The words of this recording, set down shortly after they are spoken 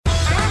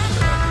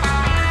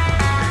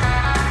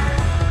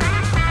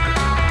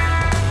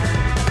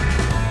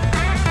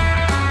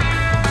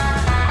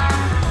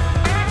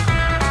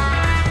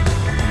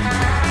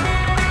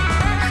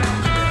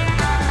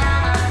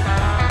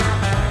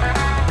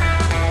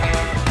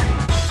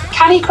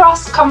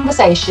Canicross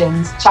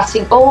Conversations,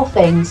 chatting all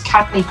things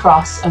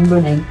Canicross and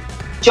running.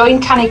 Join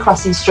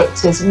Canicross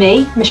instructors,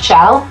 me,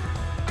 Michelle,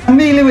 and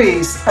me,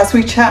 Louise, as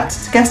we chat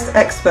to guest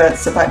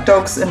experts about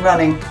dogs and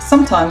running,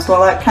 sometimes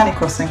while out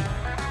canicrossing.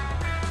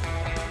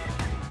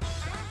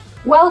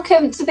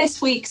 Welcome to this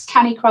week's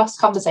Canicross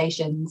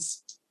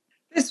Conversations.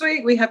 This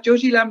week we have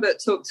Georgie Lambert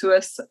talk to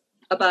us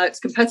about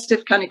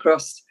competitive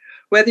canicross,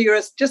 whether you're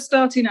just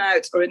starting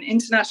out or an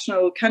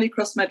international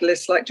canicross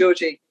medalist like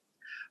Georgie.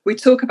 We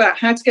talk about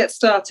how to get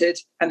started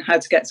and how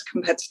to get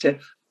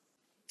competitive.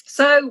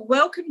 So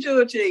welcome,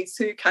 Georgie,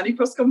 to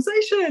Canicross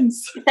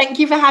Conversations. Thank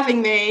you for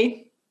having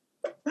me.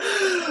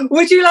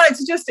 Would you like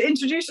to just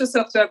introduce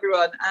yourself to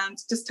everyone and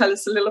just tell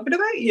us a little bit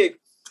about you?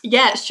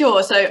 Yeah,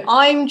 sure. So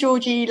I'm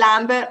Georgie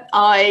Lambert.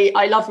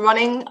 I love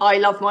running. I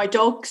love my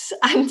dogs.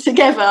 And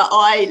together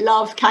I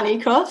love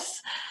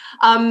canicross.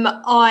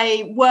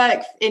 I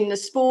work in the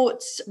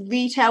sports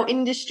retail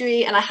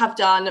industry and I have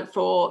done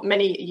for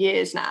many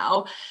years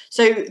now.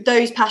 So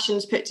those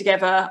passions put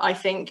together, I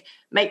think,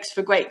 makes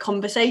for great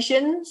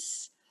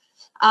conversations.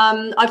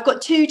 I've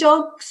got two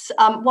dogs,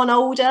 one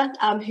older,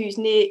 who's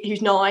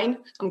 9.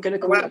 I'm going to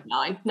call him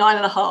 9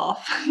 and a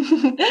half.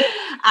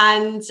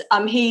 And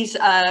he's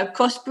a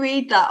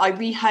crossbreed that I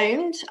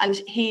rehomed, and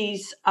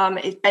he's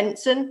is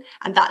Benson,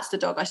 and that's the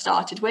dog I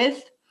started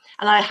with.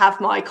 And I have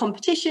my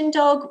competition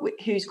dog,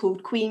 who's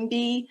called Queen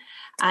Bee,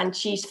 and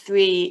she's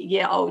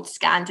 3-year-old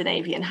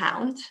Scandinavian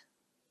hound.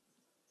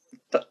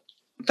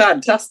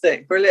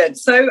 Fantastic, brilliant.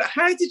 So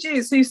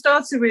you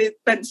started with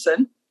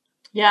Benson?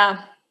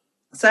 Yeah.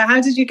 So how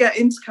did you get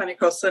into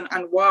canicross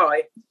and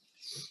why?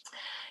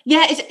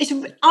 Yeah,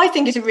 I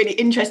think it's a really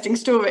interesting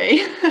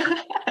story.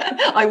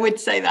 I would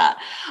say that.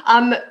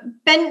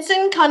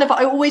 Benson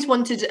I always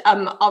wanted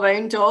our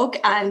own dog,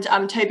 and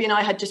Toby and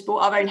I had just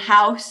bought our own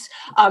house.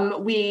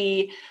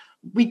 We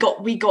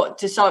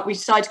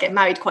decided to get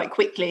married quite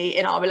quickly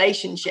in our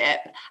relationship.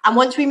 And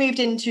once we moved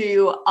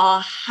into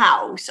our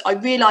house, I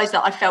realised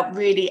that I felt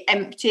really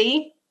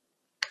empty.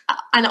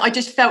 And I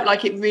just felt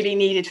like it really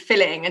needed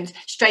filling. And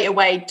straight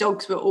away,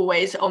 dogs were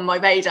always on my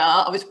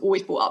radar. I was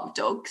always brought up with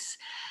dogs.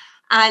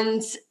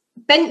 And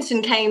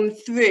Benson came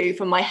through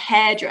from my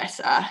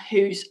hairdresser,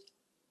 whose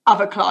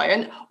other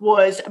client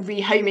was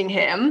rehoming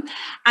him.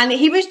 And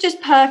he was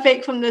just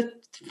perfect from the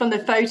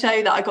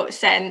photo that I got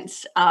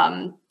sent.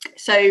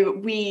 So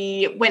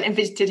we went and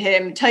visited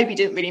him. Toby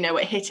didn't really know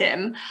what hit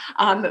him,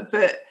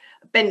 but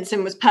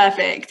Benson was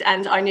perfect,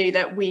 and I knew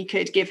that we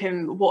could give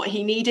him what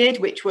he needed,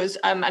 which was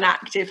an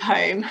active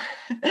home.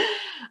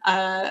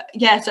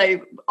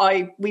 So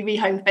we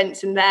rehomed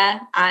Benson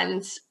there,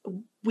 and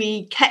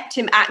we kept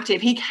him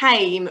active. He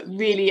came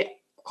really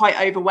quite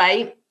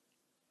overweight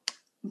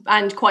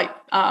and quite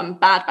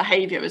bad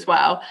behaviour as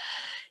well.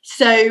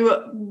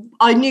 So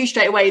I knew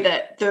straight away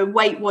that the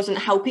weight wasn't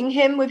helping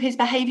him with his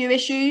behaviour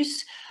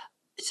issues.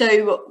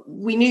 So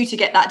we knew to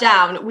get that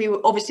down. We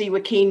were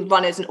keen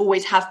runners and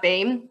always have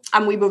been.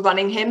 And we were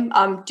running him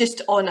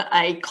just on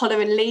a collar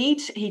and lead.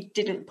 He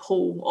didn't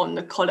pull on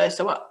the collar.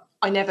 So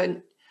I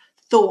never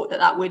thought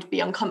that would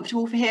be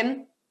uncomfortable for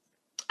him.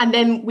 And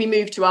then we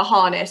moved to a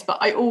harness, but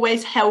I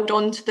always held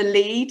on to the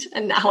lead.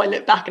 And now I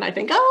look back and I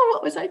think, oh,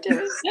 what was I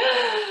doing?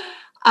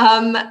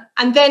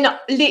 And then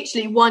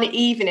literally one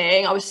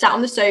evening I was sat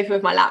on the sofa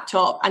with my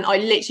laptop and I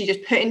literally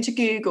just put into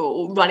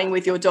Google running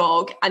with your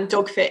dog, and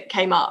DogFit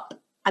came up.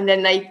 And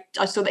then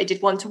I saw they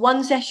did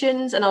 1-to-1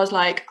 sessions, and I was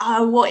like,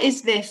 oh, what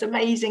is this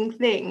amazing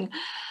thing?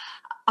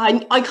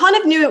 I kind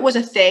of knew it was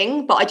a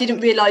thing, but I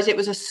didn't realise it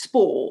was a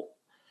sport.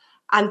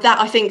 And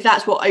I think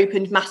that's what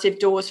opened massive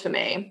doors for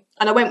me.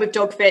 And I went with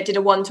DogFit, did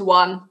a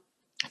 1-to-1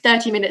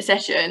 30-minute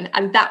session,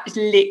 and that is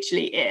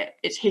literally it.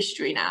 It's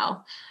history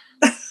now.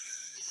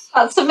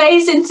 That's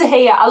amazing to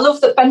hear. I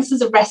love that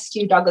Benson's a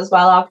rescue dog as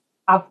well.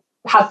 I've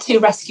had 2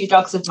 rescue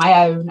dogs of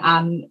my own,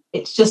 and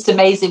it's just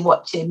amazing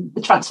watching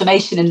the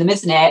transformation in them,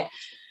 isn't it?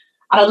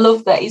 And I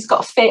love that he's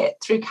got fit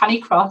through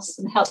canicross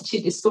and helped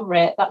you discover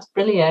it. That's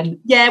brilliant.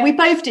 Yeah, we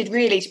both did,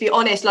 really, to be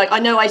honest. Like, I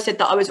know I said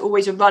that I was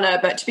always a runner,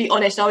 but to be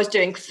honest, I was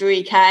doing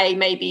 3K,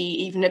 maybe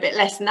even a bit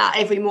less than that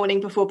every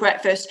morning before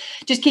breakfast,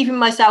 just keeping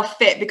myself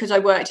fit because I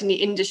worked in the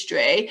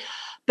industry.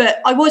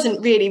 But I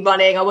wasn't really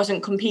running. I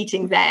wasn't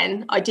competing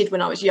then. I did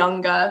when I was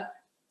younger.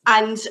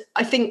 And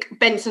I think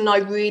Benson and I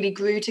really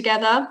grew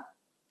together.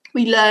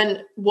 We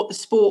learned what the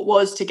sport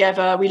was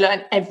together. We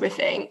learned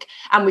everything,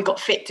 and we got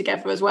fit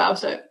together as well.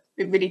 So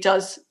it really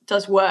does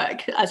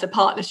work as a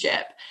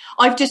partnership.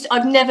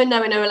 I've never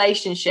known a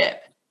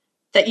relationship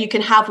that you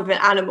can have with an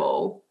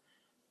animal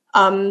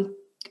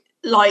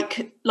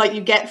like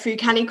you get through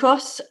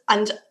canicross.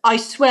 And I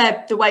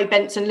swear the way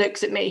Benson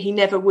looks at me, he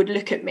never would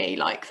look at me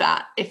like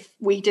that if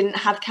we didn't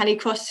have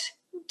canicross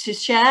to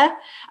share.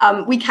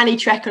 We canny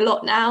trek a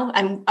lot now,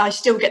 and I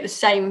still get the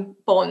same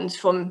bonds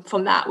from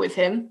that with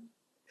him.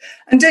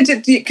 And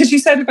because you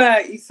said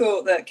you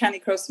thought that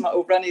canicross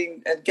or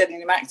running and getting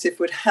him active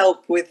would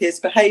help with his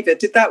behaviour.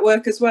 Did that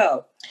work as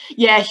well?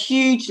 Yeah,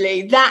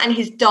 hugely. That and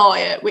his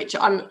diet, which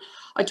I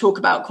talk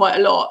about quite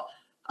a lot.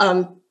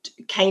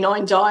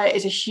 canine diet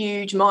is a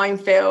huge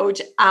minefield.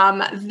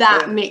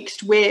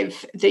 Mixed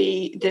with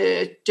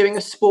the doing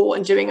a sport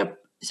and doing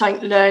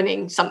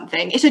learning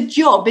something, it's a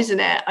job, isn't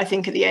it? I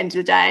think at the end of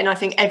the day, and I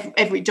think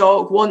every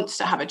dog wants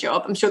to have a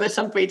job. I'm sure there's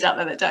some breeds out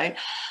there that don't,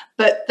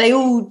 but they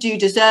all do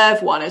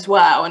deserve one as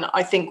well. And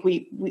I think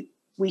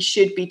we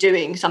should be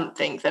doing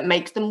something that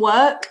makes them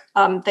work.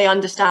 They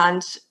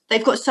understand,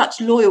 they've got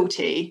such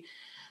loyalty,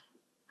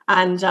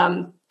 and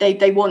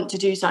they want to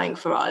do something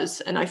for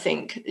us. And I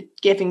think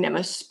giving them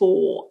a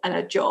sport and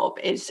a job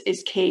is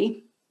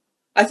key.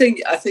 I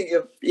think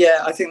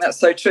that's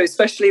so true,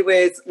 especially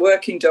with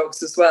working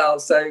dogs as well.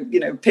 So, you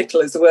know,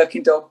 Pickle is a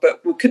working dog,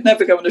 but we could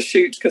never go on a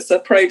shoot because her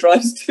prey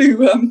drive's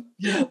too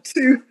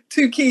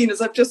keen, as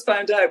I've just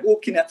found out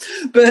walking her.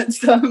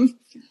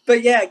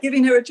 But yeah,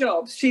 giving her a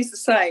job, she's the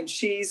same.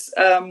 She's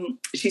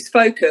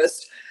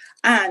focused,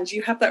 and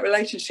you have that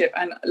relationship.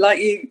 And like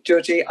you,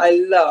 Georgie, I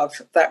love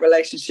that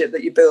relationship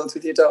that you build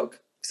with your dog.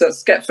 So I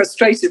get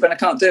frustrated when I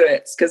can't do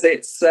it, because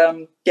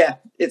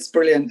it's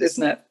brilliant,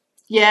 isn't it?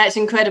 Yeah, it's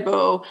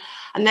incredible.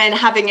 And then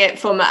having it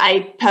from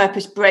a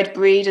purpose-bred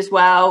breed as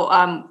well,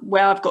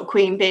 where I've got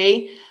Queen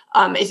Bee,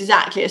 is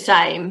exactly the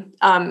same.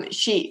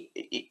 She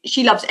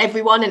loves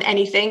everyone and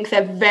anything.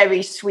 They're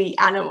very sweet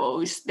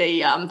animals,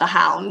 the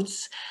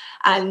hounds.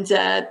 And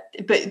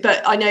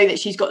but I know that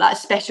she's got that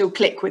special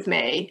click with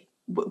me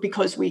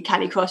because we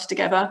canicross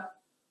together.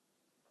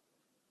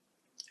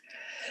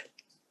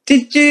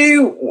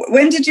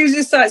 When did you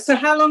decide? So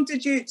how long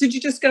did you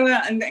just go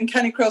out and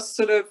canicross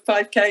sort of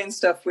 5K and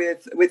stuff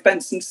with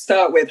Benson to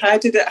start with? How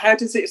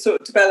does it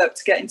sort of develop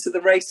to get into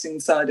the racing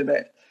side of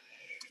it?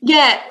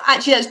 Yeah,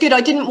 actually, that's good.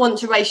 I didn't want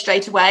to race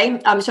straight away.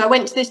 So I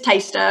went to this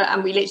taster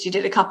and we literally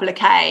did a couple of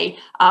K.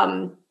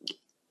 And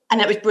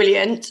it was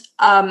brilliant.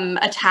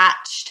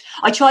 Attached.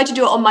 I tried to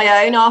do it on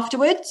my own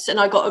afterwards and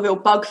I got a real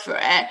bug for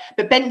it.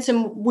 But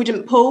Benson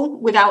wouldn't pull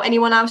without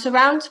anyone else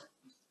around.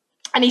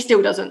 And he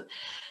still doesn't.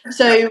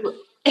 So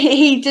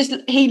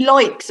he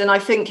likes, and I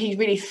think he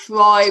really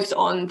thrives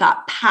on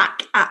that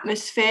pack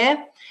atmosphere,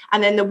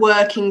 and then the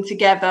working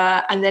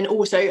together, and then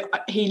also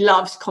he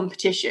loves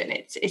competition.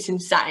 It's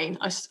insane.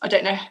 I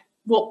don't know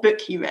what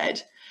book he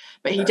read,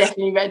 but he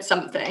definitely read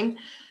something.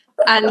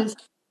 And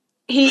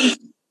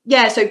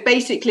so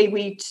basically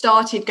we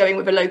started going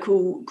with a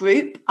local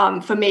group.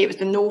 For me, it was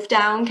the North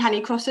Down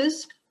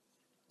Canicrossers,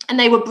 and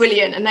they were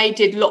brilliant, and they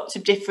did lots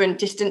of different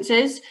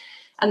distances.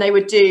 And they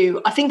would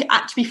do, I think,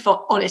 to be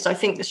honest, I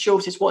think the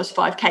shortest was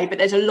 5K, but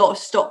there's a lot of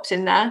stops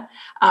in there,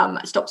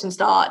 stops and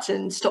starts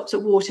and stops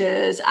at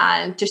waters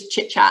and just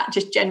chit chat,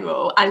 just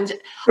general. And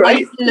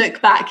right. I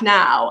look back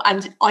now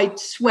and I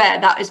swear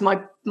that is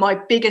my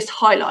biggest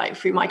highlight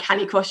through my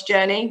canicross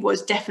journey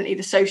was definitely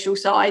the social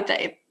side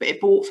that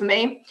it brought for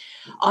me.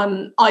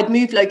 I'd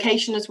moved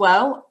location as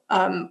well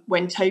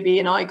when Toby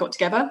and I got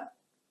together.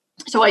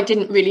 So I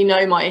didn't really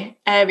know my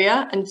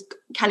area, and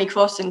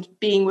canicross and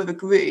being with a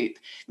group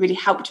really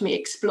helped me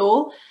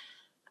explore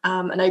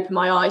and open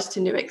my eyes to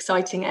new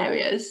exciting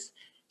areas.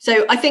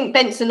 So I think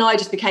Benson and I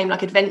just became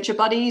like adventure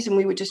buddies, and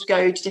we would just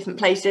go to different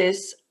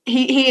places.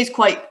 He is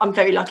I'm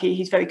very lucky,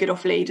 he's very good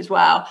off lead as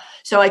well.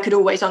 So I could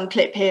always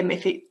unclip him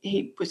if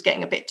he was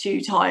getting a bit too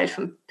tired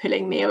from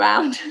pulling me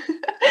around.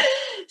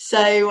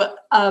 So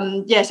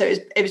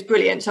it was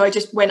brilliant. So I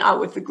just went out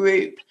with the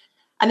group.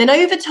 And then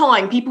over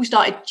time, people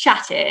started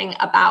chatting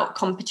about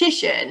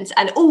competitions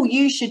and, oh,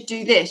 you should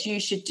do this, you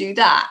should do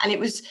that. And it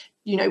was,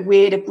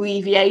 weird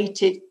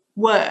abbreviated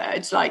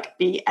words like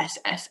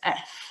BSSF.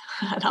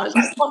 And I was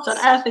like, what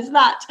on earth is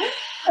that?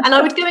 And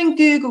I would go and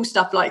Google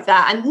stuff like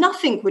that and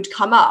nothing would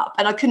come up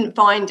and I couldn't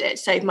find it,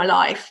 saved my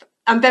life.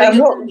 I'm very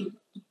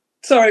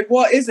Sorry,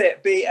 what is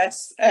it?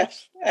 BSF?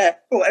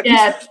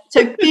 Yeah,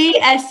 so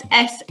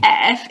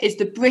BSSF is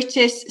the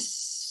British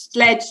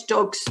Sledge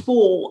Dog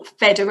Sport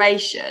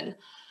Federation.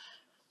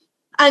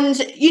 And,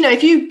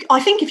 I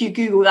think if you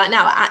Google that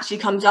now, it actually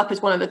comes up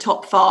as one of the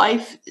top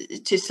 5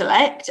 to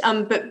select.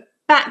 But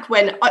back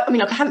when, I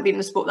haven't been in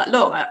the sport that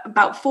long,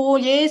 about 4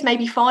 years,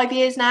 maybe 5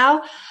 years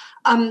now.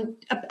 And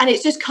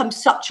it's just come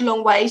such a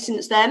long way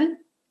since then.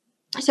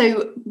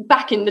 So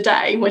back in the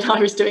day when I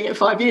was doing it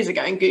 5 years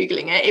ago and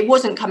Googling it, it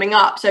wasn't coming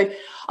up. So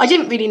I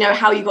didn't really know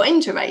how you got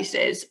into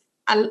races.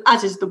 And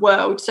as is the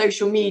world,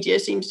 social media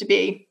seems to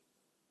be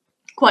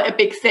quite a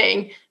big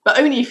thing, but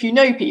only if you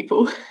know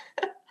people.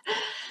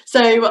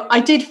 So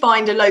I did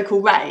find a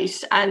local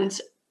race and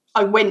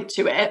I went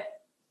to it.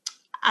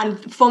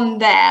 And from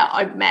there,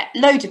 I met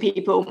loads of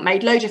people,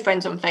 made loads of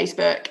friends on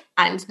Facebook.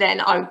 And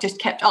then I just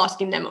kept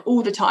asking them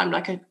all the time,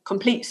 like a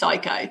complete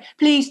psycho,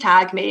 please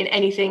tag me in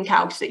anything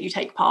else that you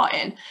take part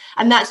in.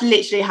 And that's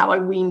literally how I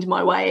weaned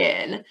my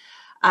way in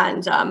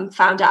and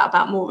found out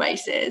about more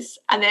races.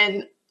 And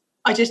then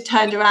I just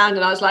turned around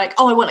and I was like,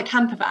 oh, I want a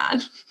camper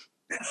van.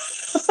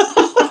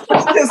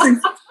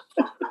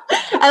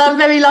 And I'm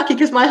very lucky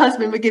because my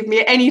husband would give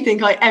me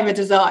anything I ever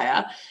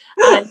desire.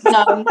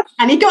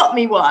 And he got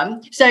me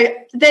one. So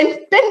then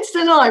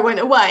Benson and I went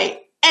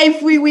away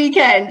every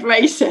weekend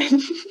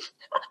racing.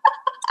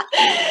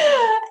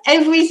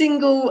 Every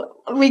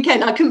single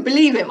weekend, I couldn't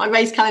believe it. My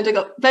race calendar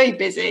got very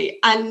busy,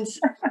 and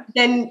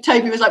then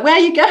Toby was like, "Where are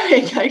you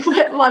going?" Like,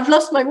 I've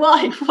lost my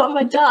wife. What have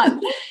I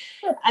done?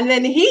 And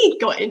then he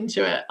got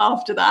into it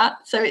after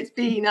that. So it's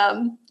been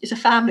it's a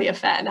family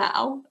affair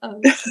now.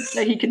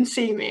 So he can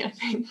see me, I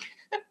think.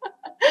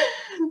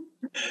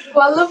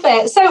 Well, I love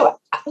it. So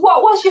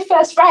what was your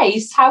first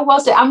race? How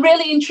was it? I'm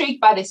really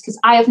intrigued by this because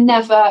I have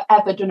never,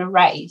 ever done a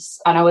race.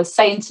 And I was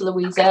saying to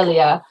Louise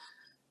earlier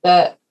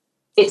that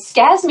it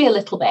scares me a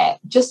little bit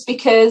just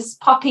because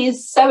Poppy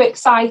is so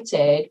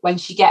excited when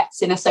she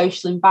gets in a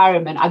social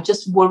environment. I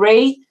just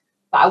worry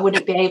that I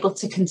wouldn't be able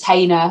to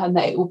contain her and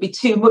that it will be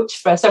too much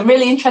for her. So I'm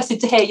really interested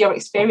to hear your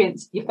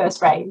experience of your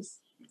first race.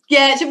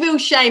 Yeah, it's a real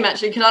shame,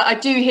 actually, because I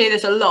do hear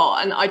this a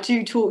lot, and I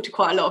do talk to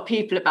quite a lot of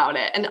people about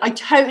it. And I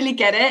totally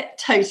get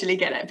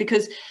it,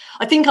 because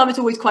I think I was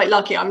always quite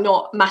lucky. I'm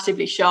not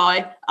massively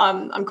shy.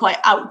 I'm quite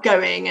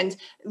outgoing, and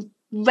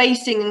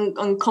racing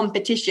and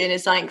competition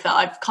is something that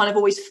I've kind of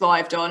always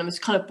thrived on and was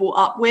kind of brought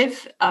up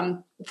with,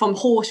 from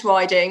horse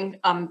riding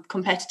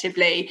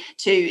competitively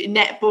to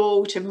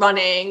netball to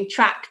running,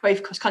 track,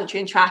 both cross country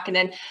and track. And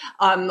then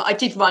I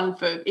did run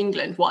for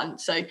England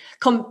once. So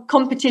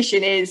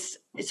competition is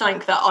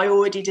something that I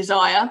already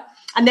desire.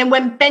 And then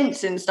when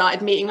Benson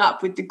started meeting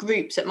up with the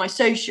groups at my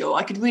social,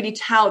 I could really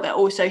tell that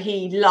also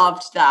he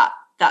loved that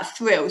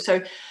thrill.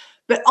 So,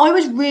 but I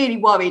was really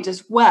worried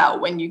as well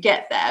when you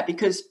get there,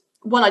 because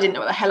one, I didn't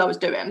know what the hell I was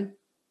doing.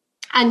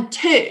 And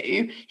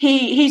two,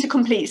 he's a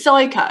complete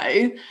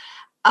psycho.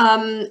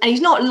 And he's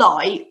not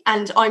light,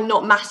 and I'm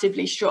not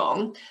massively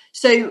strong.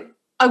 So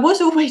I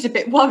was always a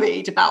bit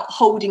worried about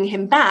holding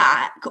him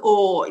back,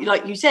 or,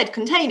 like you said,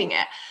 containing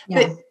it.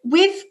 Yeah. But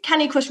with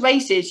Canicross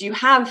races, you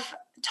have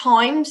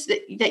times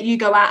that you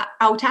go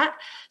out at.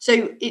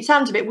 So it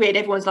sounds a bit weird.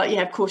 Everyone's like,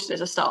 yeah, of course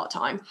there's a start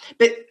time.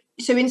 But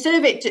so instead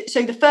of it,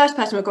 so the first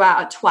person will go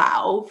out at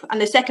 12, and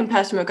the second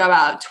person will go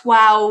out at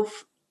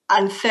 12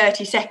 and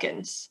 30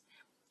 seconds.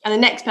 And the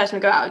next person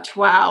will go out at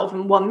 12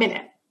 and 1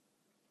 minute.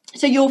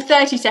 So you're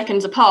 30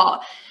 seconds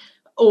apart,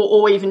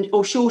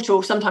 or shorter,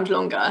 or sometimes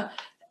longer.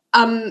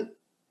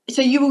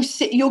 So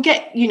you'll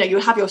get,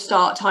 you'll have your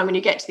start time when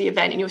you get to the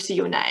event, and you'll see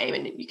your name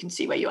and you can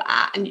see where you're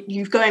at, and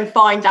you go and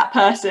find that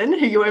person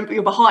who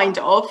you're behind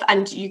of,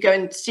 and you go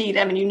and see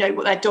them, and you know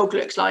what their dog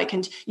looks like,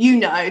 and you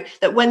know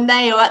that when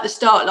they are at the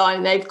start line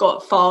and they've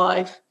got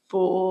 5,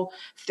 4,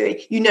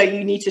 3, you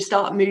need to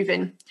start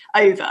moving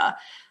over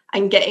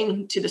and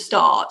getting to the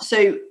start.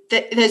 So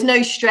there's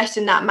no stress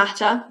in that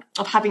matter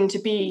of having to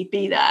be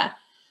there.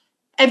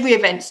 Every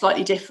event's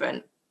slightly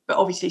different, but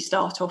obviously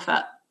start off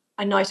at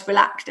a nice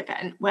relaxed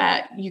event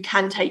where you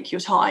can take your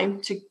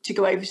time to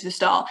go over to the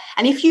start.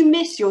 And if you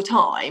miss your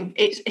time,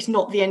 it's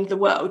not the end of the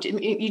world.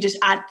 You just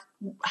add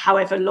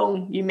however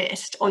long you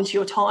missed onto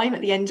your time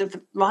at the end of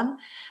the run,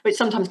 which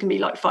sometimes can be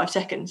like 5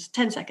 seconds,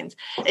 10 seconds.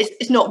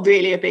 It's not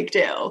really a big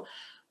deal,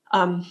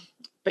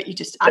 but you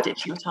just add it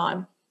to your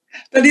time.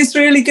 But it's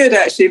really good,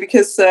 actually,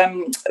 because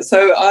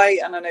I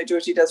know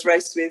Georgie does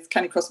race with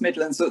Canicross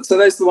Midlands, so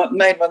those are the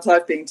main ones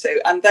I've been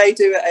to, and they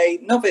do a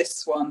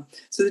novice one,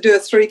 so they do a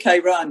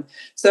 3K run.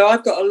 So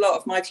I've got a lot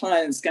of my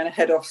clients going to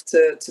head off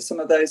to some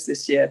of those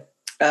this year,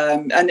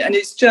 and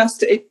it's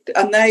just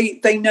and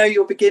they know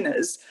you're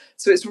beginners,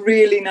 so it's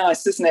really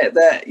nice, isn't it,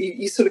 that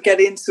you sort of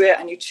get into it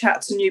and you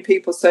chat to new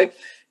people. So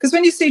because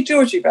when you see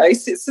Georgie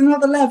race, it's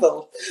another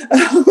level.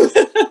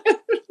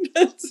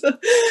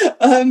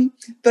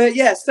 But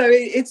yeah, so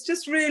it's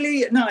just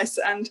really nice.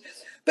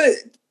 But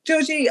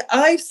Georgie,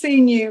 I've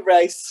seen you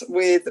race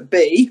with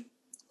B,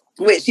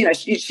 which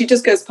she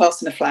just goes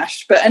past in a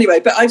flash. But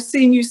anyway, I've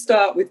seen you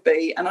start with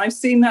B, and I've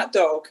seen that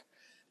dog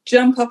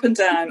jump up and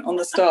down on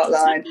the start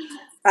line,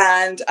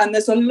 and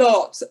there's a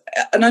lot.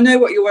 And I know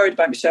what you're worried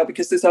about, Michelle,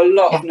 because there's a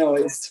lot of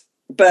noise.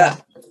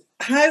 But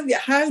how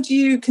do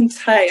you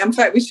contain? In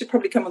fact, we should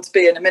probably come on to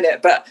B in a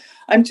minute. But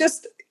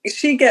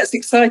she gets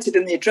excited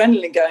and the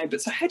adrenaline going, but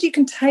so how do you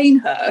contain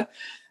her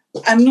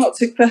and not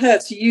for her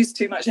to use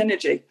too much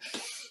energy?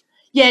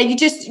 Yeah,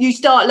 you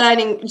start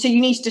learning. So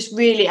you need to just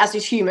really, as a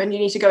human, you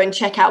need to go and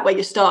check out where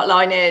your start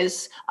line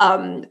is,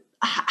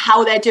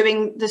 how they're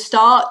doing the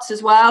starts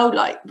as well,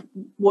 like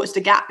what's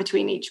the gap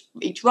between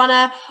each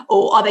runner,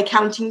 or are they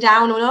counting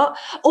down or not?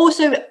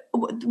 Also,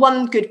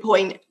 one good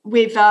point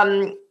with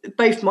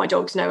both my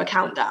dogs know a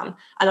countdown,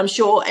 and I'm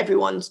sure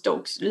everyone's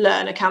dogs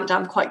learn a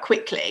countdown quite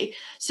quickly.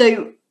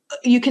 So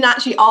you can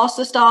actually ask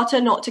the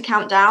starter not to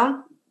count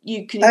down.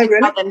 You can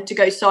have them to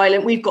go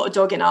silent. We've got a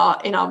dog in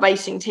our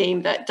racing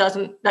team that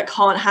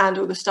can't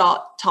handle the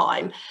start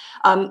time,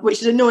 which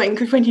is annoying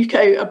because when you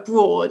go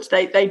abroad,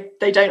 they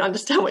don't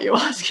understand what you're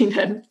asking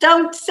them.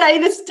 Don't say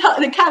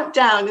the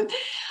countdown.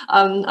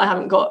 I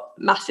haven't got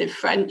massive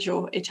French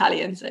or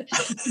Italian, so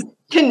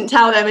couldn't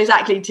tell them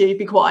exactly to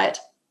be quiet.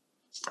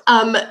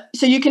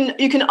 So you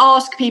can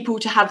ask people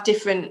to have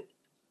different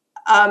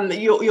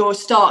your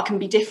start can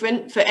be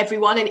different for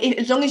everyone, and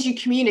as long as you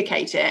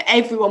communicate it,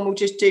 everyone will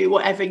just do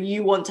whatever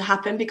you want to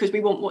happen, because we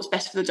want what's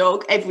best for the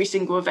dog. Every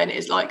single event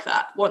is like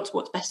that, wants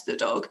what's best for the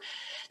dog.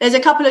 There's a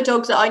couple of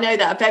dogs that I know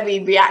that are very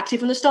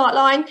reactive on the start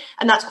line,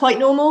 and that's quite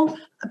normal,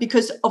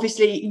 because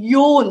obviously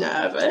you're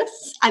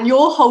nervous and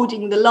you're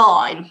holding the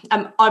line.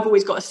 I've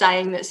always got a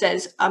saying that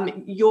says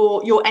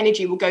your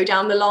energy will go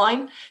down the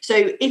line. So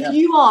if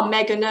you are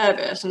mega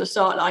nervous on the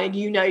start line and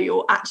you know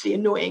you're actually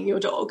annoying your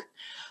dog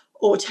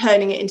or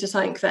turning it into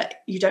something that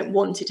you don't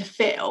want it to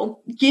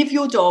feel, give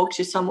your dog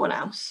to someone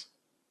else.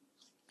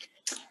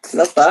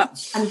 Love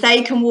that. And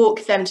they can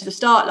walk them to the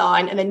start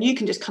line, and then you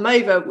can just come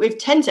over with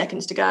 10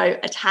 seconds to go,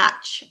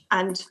 attach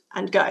and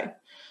go.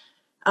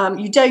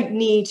 You don't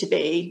need to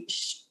be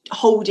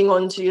holding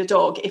on to your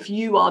dog if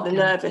you are the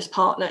nervous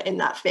partner in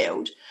that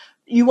field.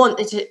 You want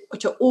it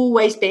to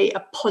always be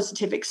a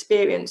positive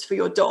experience for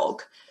your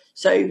dog.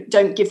 So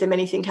don't give them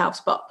anything else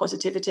but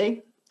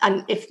positivity.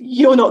 And if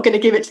you're not going to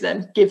give it to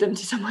them, give them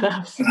to someone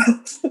else.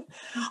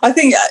 I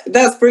think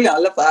that's brilliant. I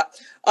love that.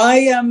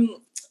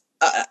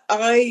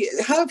 I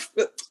have,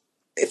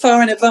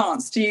 far in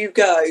advance, do you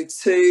go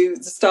to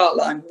the start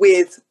line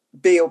with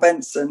Bea or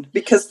Benson?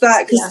 Because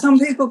some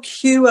people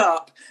queue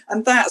up,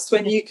 and that's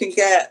when you can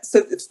get.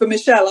 So for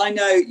Michelle, I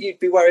know you'd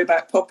be worried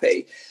about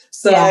Poppy.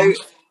 So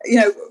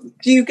do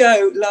you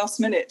go last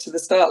minute to the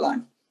start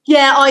line?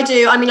 Yeah, I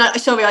do. I mean,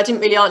 sorry, I didn't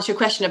really answer your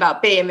question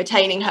about Bea and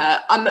retaining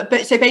her.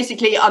 But so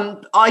basically,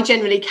 I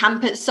generally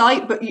camp at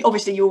site, but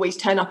obviously you always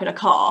turn up in a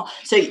car.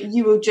 So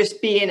you will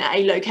just be in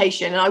a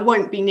location, and I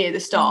won't be near the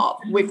start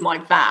with my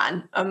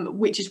van,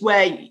 which is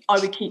where I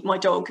would keep my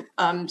dog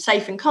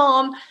safe and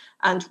calm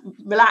and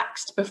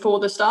relaxed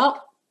before the start.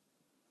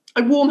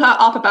 I warm her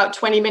up about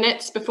 20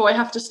 minutes before I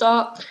have to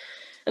start,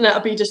 and that'll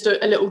be just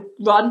a little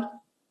run.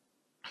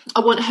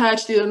 I want her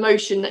to do the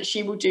motion that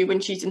she will do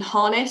when she's in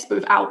harness, but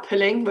without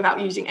pulling,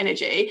 without using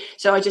energy.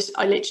 So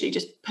I literally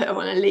just put her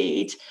on a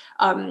lead.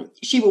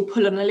 She will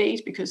pull on a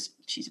lead because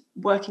she's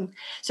working.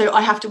 So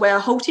I have to wear a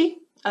halty,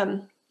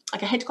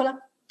 like a head collar.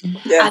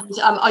 Yeah. And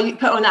I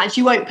put on that, and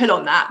she won't pull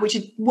on that, which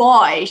is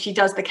why she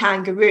does the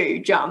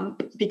kangaroo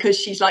jump, because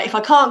she's like, if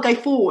I can't go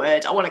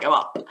forward, I want to go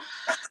up.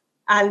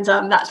 And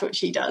that's what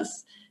she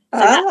does. So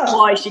that's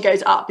why she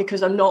goes up,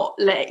 because I'm not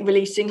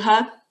releasing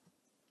her.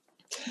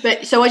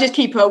 But so I just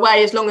keep her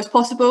away as long as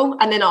possible,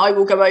 and then I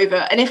will go over.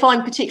 And if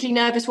I'm particularly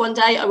nervous one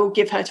day, I will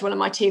give her to one of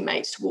my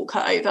teammates to walk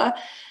her over.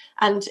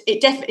 And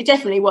it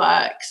definitely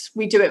works.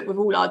 We do it with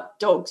all our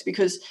dogs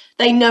because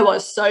they know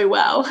us so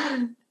well.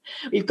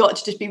 We've got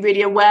to just be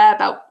really aware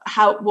about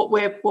what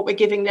we're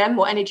giving them,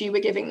 what energy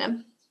we're giving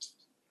them.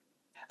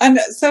 And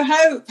so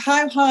how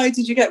high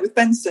did you get with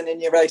Benson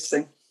in your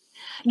racing?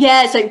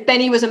 Yeah, so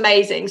Benny was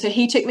amazing. So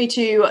he took me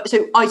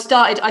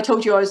I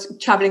told you I was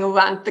traveling all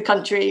around the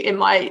country in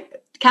my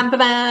camper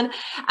van,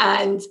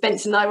 and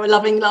Benson and I were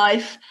loving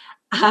life.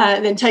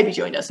 And then Toby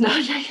joined us. No,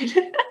 I'm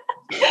joking.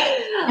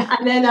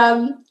 And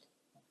then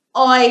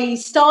I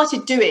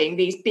started doing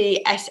these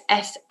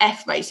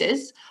BSSF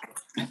races,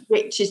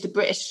 which is the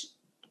British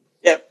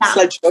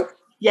sledge dog.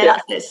 Yeah,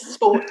 that's it,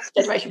 sports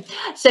federation.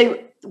 So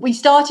we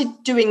started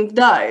doing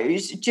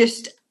those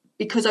just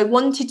because I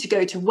wanted to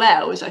go to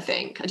Wales, I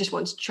think. I just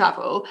wanted to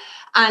travel.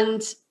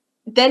 And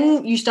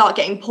then you start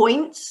getting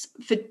points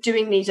for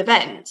doing these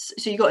events.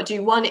 So you got to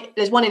do one.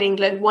 There's one in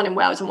England, one in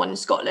Wales, and one in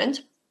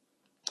Scotland.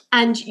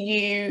 And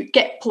you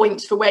get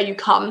points for where you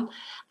come.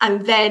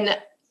 And then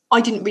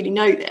I didn't really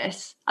know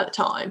this at the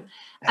time.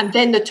 And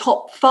then the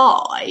top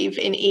 5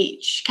 in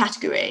each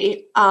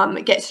category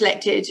get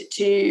selected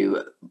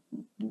to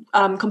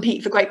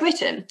compete for Great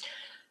Britain.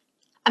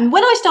 And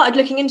when I started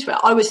looking into it,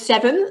 I was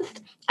 7th.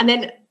 And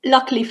then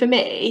luckily for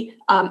me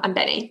and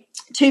Benny,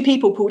 2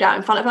 people pulled out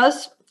in front of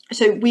us.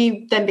 So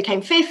we then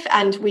became 5th,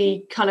 and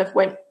we kind of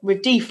went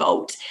with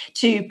default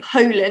to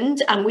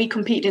Poland, and we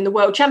competed in the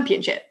World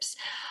Championships.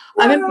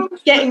 Wow. I remember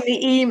getting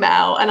the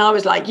email, and I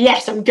was like,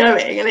 yes, I'm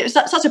going. And it was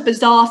such a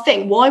bizarre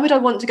thing. Why would I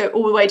want to go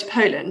all the way to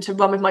Poland to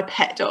run with my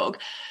pet dog?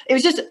 It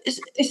was just,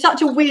 it's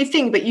such a weird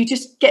thing, but you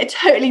just get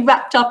totally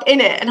wrapped up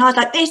in it. And I was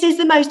like, this is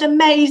the most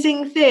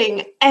amazing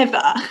thing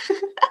ever.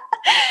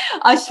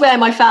 I swear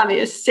my family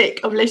is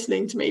sick of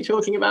listening to me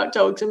talking about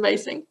dogs and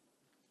racing.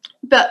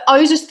 But I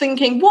was just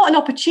thinking, what an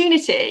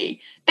opportunity.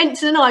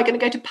 Benson and I are going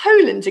to go to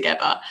Poland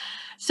together.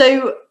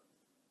 So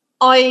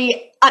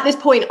at this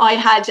point, I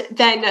had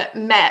then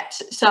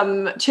met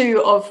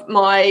 2 of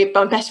my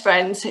best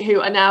friends who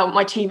are now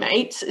my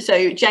teammates.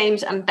 So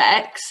James and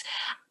Bex,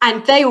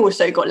 and they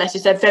also got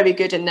letters. They're very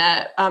good in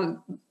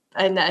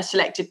their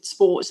selected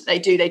sports that they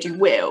do. They do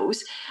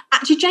wheels.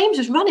 Actually, James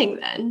was running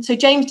then. So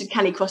James did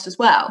Canicross as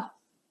well.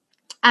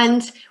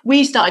 And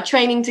we started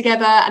training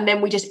together, and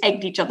then we just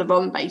egged each other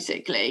on,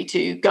 basically,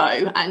 to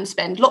go and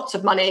spend lots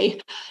of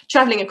money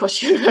travelling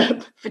across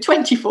Europe for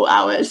 24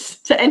 hours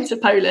to enter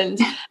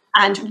Poland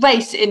and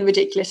race in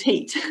ridiculous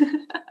heat.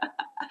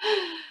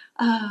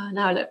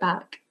 Now I look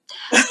back.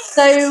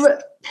 So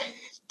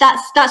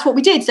that's what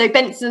we did. So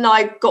Benson and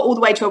I got all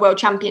the way to a World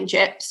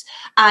Championships,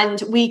 and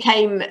we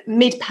came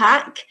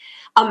mid-pack.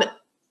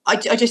 I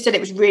just said it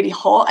was really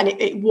hot, and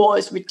it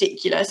was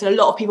ridiculous, and a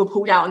lot of people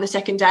pulled out on the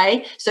second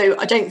day. So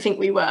I don't think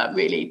we were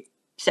really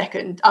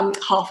second,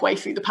 halfway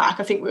through the pack.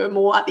 I think we were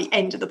more at the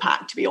end of the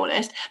pack, to be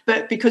honest.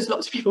 But because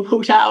lots of people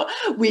pulled out,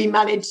 we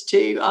managed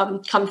to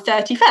come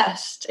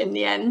 31st in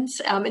the end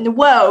in the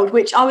world,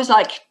 which I was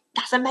like,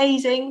 that's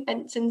amazing.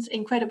 Benson's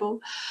incredible.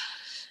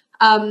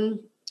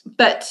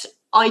 But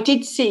I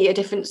did see a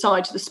different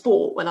side to the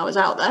sport when I was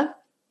out there.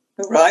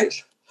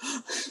 Right.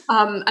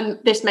 And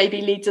this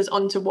maybe leads us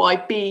on to why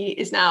B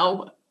is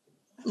now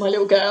my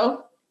little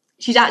girl.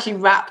 She's actually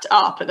wrapped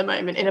up at the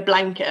moment in a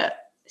blanket.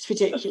 It's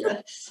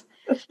ridiculous.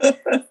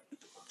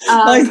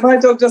 My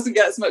dog doesn't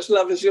get as much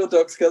love as your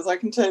dogs, girls, I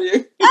can tell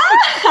you.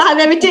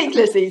 They're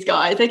ridiculous, these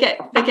guys. They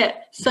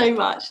get so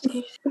much.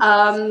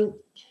 So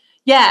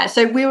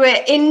we were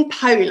in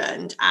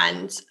Poland,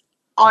 and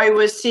I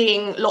was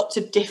seeing lots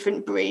of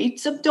different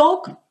breeds of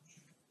dog.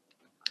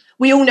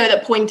 We all know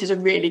that pointers are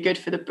really good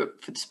for the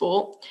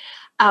sport.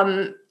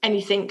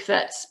 Anything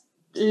that's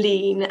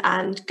lean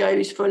and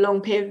goes for a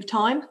long period of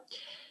time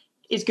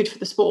is good for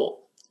the sport.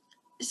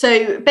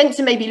 So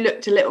Benson maybe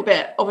looked a little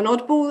bit of an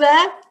oddball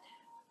there.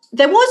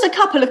 There was a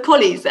couple of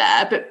collies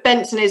there, but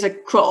Benson is a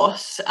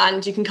cross,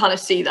 and you can kind of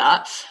see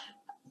that.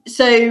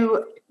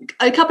 So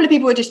a couple of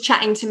people were just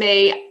chatting to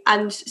me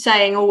and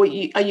saying, "Oh, are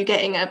you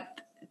getting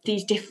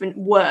these different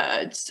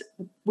words?"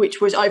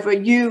 Which was either a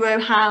Euro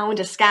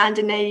hound, a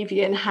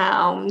Scandinavian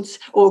hound,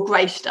 or a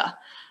Greyster.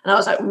 And I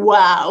was like,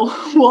 wow,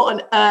 what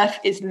on earth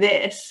is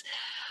this?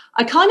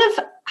 I kind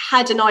of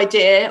had an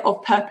idea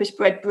of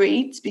purpose-bred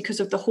breeds because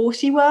of the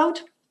horsey world.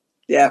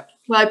 Yeah.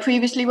 Where I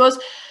previously was.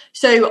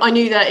 So I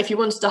knew that if you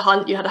wanted to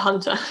hunt, you had a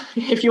hunter.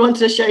 If you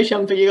wanted a show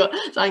jumper, you got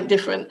something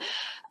different.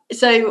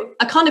 So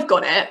I kind of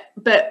got it,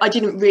 but I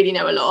didn't really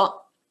know a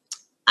lot.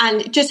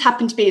 And it just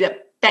happened to be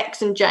that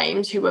Bex and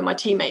James, who were my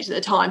teammates at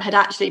the time, had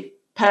actually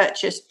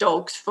purchased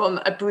dogs from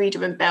a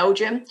breeder in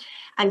Belgium,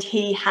 and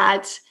he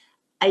had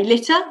a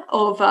litter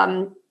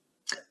of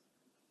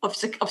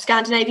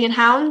Scandinavian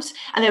hounds,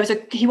 and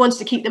he wanted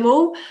to keep them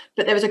all,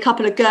 but there was a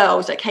couple of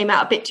girls that came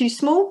out a bit too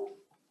small,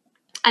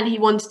 and he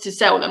wanted to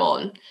sell them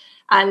on.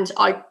 And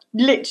I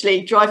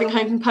literally, driving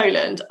home from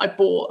Poland, I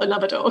bought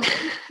another dog.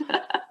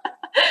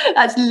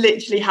 That's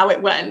literally how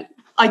it went.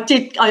 I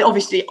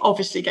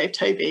obviously gave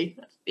Toby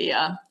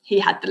he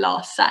had the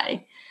last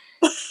say.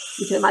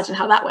 You can imagine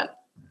how that went.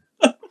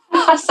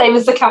 Same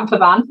as the camper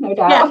van, no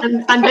doubt.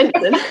 Yeah, and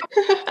Benson.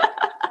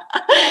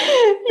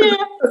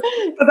 Yeah.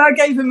 But that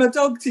gave him a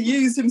dog to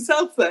use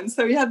himself then,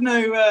 so he had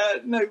no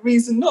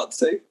reason not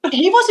to.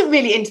 He wasn't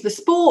really into the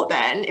sport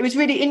then. It was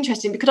really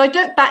interesting because I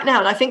look back now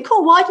and I think,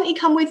 oh, why didn't he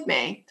come with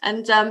me?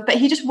 And but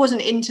he just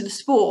wasn't into the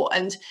sport.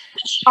 And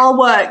our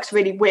work's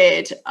really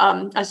weird.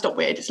 It's not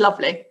weird, it's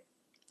lovely.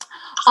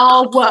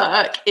 Our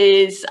work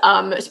is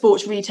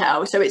sports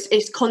retail, so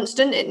it's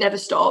constant, it never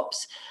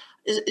stops.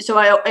 So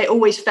I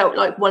always felt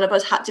like one of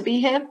us had to be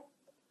here,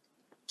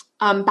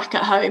 back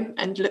at home,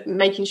 and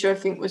making sure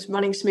everything was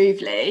running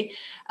smoothly.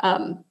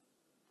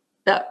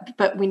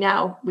 But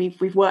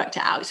we've worked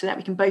it out so that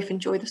we can both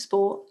enjoy the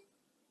sport.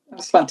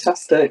 That's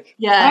fantastic.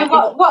 Yeah.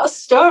 Oh, what a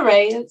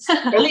story! It's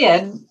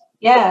brilliant.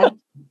 Yeah.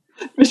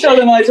 Michelle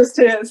and I just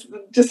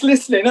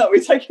listening up.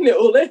 We're taking it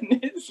all in.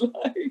 It's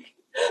like.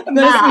 It's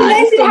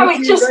amazing how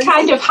it just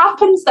kind of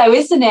happens, though,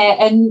 isn't it?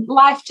 And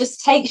life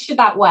just takes you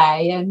that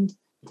way. And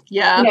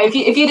yeah, you know,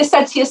 if you'd have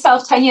said to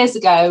yourself 10 years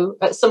ago,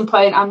 at some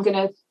point, I'm going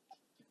to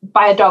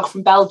buy a dog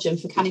from Belgium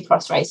for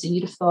canicross racing,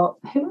 you'd have thought,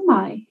 who am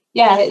I?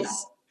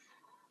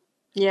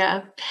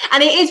 Yeah,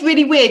 and it is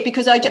really weird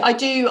because I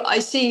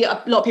see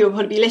a lot of people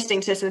probably be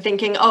listening to this and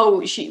thinking,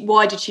 oh,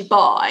 why did she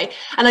buy?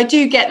 And I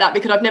do get that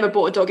because I've never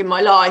bought a dog in my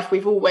life.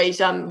 We've always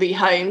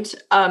rehomed,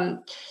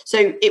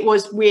 so it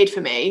was weird for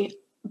me.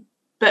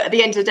 But at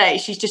the end of the day,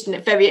 she's just in a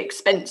very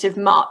expensive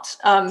mutt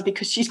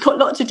because she's got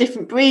lots of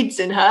different breeds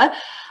in her.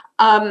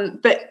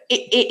 But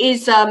it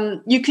is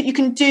you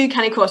can do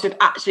canicross with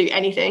absolutely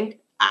anything,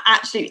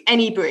 absolutely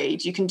any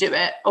breed. You can do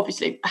it,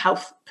 obviously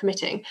health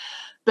permitting.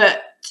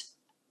 But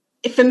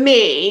for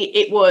me,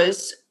 it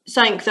was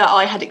something that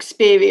I had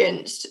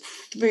experienced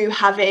through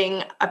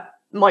having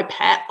my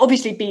pet.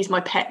 Obviously, Bee's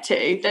my pet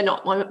too. They're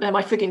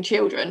my frigging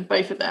children,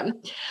 both of them.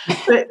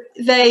 But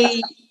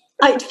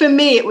for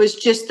me, it was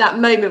just that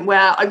moment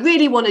where I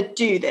really want to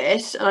do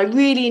this and I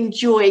really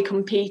enjoy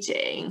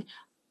competing.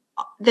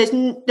 There's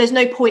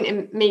no point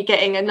in me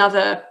getting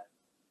another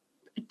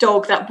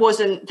dog that was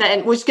going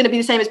to be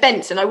the same as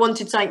Benson. I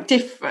wanted something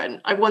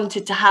different. I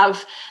wanted to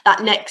have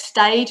that next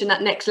stage and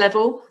that next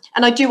level.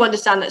 And I do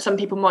understand that some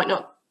people might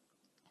not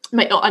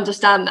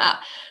understand that.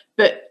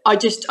 But I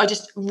just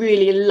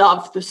really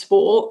love the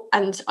sport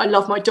and I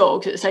love my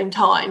dogs at the same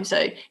time.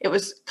 So it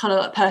was kind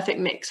of like a perfect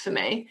mix for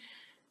me.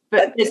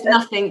 But there's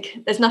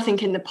nothing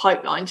in the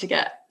pipeline to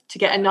get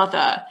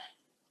another.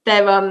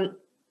 I'm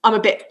a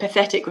bit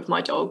pathetic with my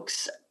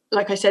dogs.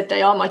 Like I said,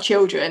 they are my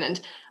children,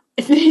 and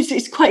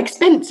it's quite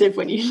expensive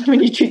when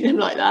you treat them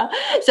like that.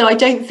 So I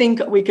don't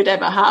think we could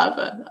ever have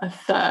a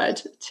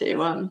third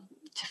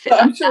to fit.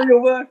 I'm sure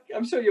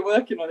you're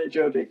working on it,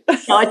 Georgie.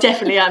 I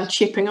definitely am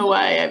chipping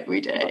away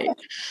every day.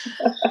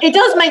 It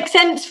does make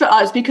sense for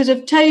us because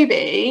of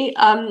Toby.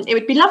 It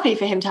would be lovely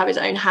for him to have his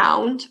own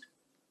hound,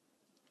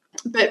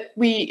 but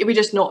we're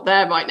just not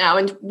there right now,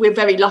 and we're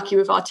very lucky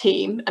with our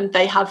team, and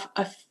they have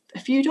a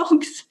few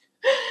dogs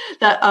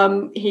that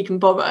he can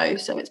borrow,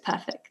 so it's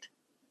perfect.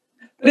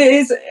 But it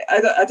is.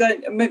 I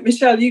don't.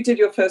 Michelle, you did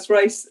your first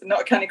race,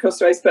 not a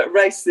Canicross race, but a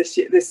race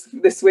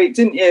this week,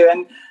 didn't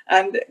you?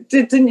 And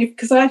didn't you?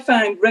 Because I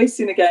found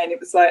racing again. It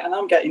was like, and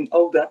I'm getting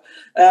older.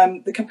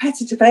 The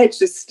competitive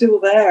edge is still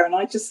there, and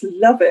I just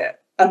love it.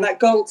 And that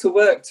goal to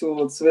work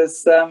towards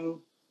was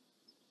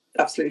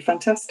absolutely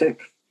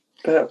fantastic.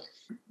 But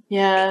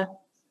yeah,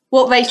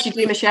 what race did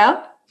you do,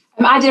 Michelle?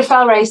 I did a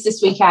fell race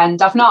this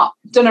weekend. I've not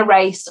done a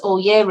race all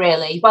year,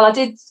 really. Well, I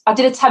did a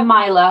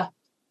 10-miler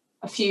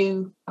a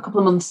couple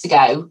of months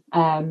ago,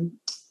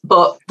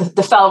 but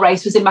the fell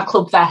race was in my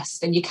club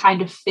vest, and you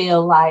kind of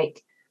feel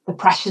like the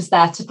pressure's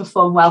there to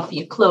perform well for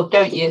your club,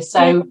 don't you?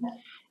 So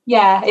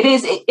yeah, it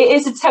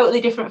is a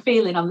totally different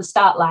feeling on the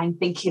start line,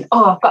 thinking,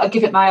 oh, I've got to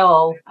give it my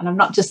all, and I'm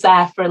not just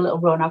there for a little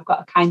run, I've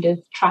got to kind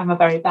of try my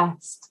very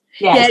best.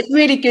 Yeah, it's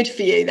really good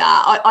for you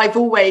that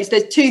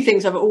there's two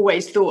things I've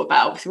always thought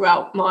about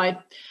throughout my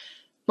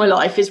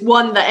life. Is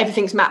one, that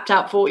everything's mapped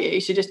out for you,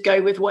 so just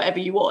go with whatever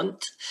you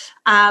want,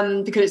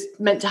 because it's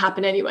meant to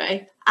happen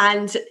anyway.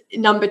 And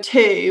number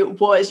two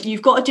was,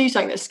 you've got to do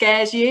something that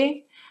scares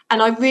you,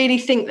 and I really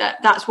think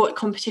that that's what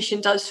competition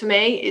does for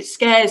me. It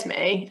scares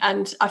me,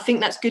 and I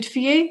think that's good for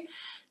you.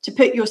 To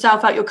put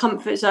yourself out your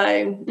comfort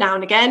zone now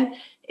and again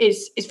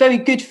is very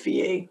good for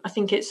you. I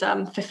think it's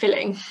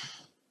fulfilling.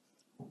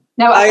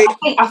 No,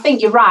 I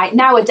think you're right.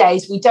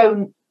 Nowadays we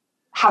don't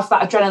have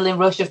that adrenaline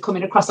rush of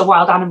coming across a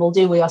wild animal,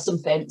 do we, or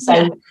something?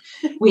 So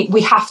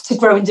we have to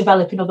grow and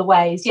develop in other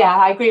ways. Yeah,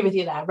 I agree with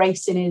you there.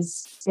 Racing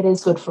is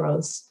good for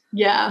us.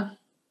 Yeah.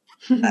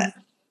 It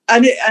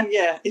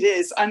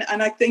is. And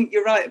I think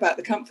you're right about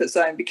the comfort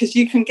zone, because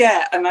you can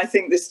get, and I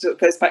think this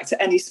goes back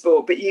to any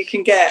sport, but you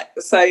can get,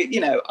 say,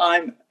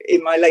 I'm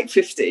in my late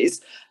 50s,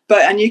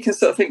 and you can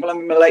sort of think, well,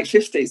 I'm in my late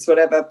 50s,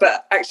 whatever.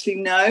 But actually,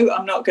 no,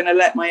 I'm not going to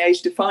let my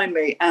age define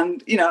me.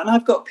 And, and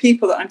I've got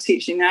people that I'm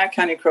teaching now,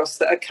 Canicross,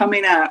 that are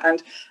coming out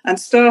and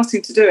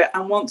starting to do it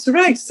and want to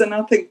race. And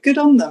I think, good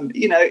on them.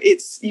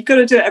 You've got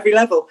to do it at every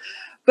level.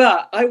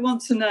 But I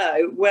want to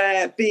know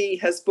where B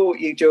has brought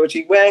you,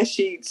 Georgie.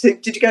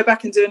 Did you go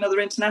back and do another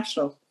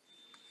international?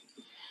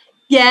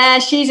 Yeah,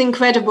 she's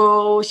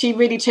incredible. She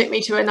really took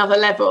me to another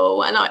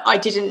level. And I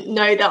didn't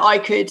know that I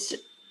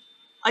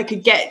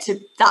could get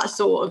to that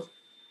sort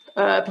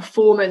of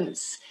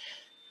performance,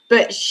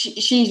 but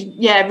she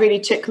really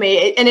took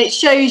me, and it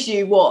shows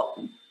you what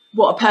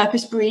a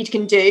purpose breed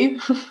can do.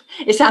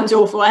 It sounds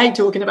awful, I hate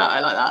talking about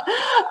her like that,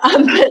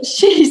 but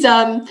she's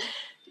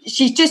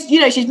just,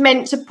 she's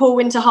meant to pull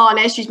into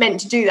harness, she's meant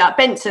to do that.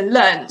 Benson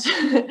learnt.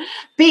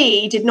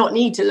 B did not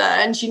need to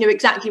learn, she knew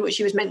exactly what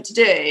she was meant to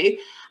do,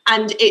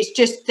 and it's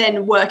just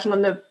then working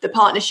on the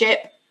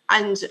partnership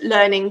and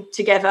learning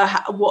together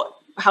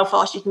how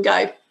fast you can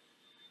go.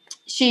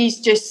 She's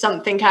just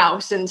something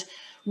else. And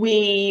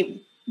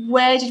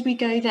where did we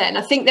go then?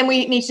 I think then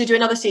we need to do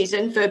another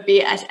season for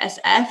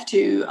BSSF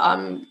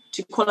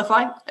to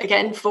qualify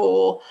again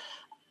for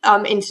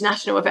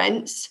international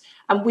events.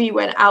 And we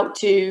went out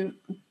to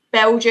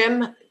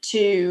Belgium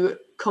to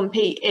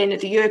compete in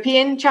the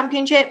European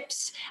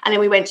Championships, and then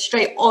we went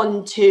straight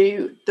on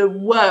to the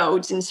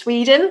Worlds in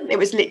Sweden. It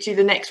was literally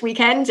the next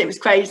weekend. It was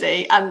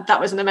crazy, and that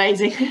was an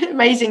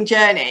amazing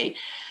journey.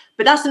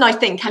 But that's the nice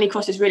thing.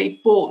 Canicross has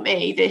really brought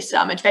me this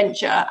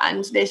adventure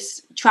and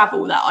this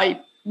travel that I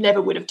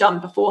never would have done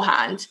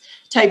beforehand.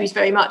 Toby's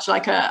very much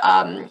like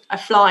a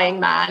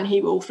flying man.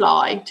 He will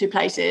fly to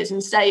places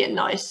and stay in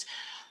nice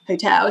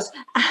hotels.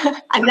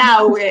 And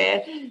now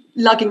we're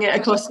lugging it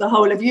across the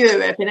whole of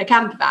Europe in a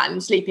camper van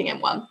and sleeping in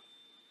one.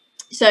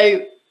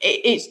 So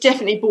it's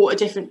definitely brought a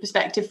different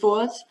perspective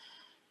for us.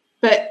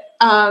 But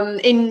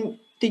in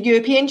the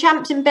European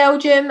champs in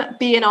Belgium,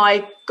 B and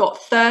I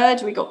got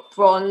third. We got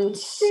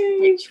bronze,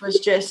 which was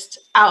just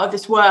out of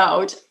this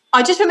world.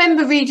 I just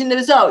remember reading the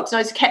results and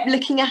I just kept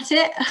looking at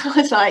it. I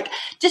was like,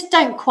 just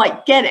don't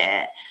quite get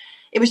it.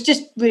 It was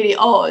just really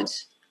odd.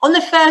 On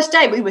the first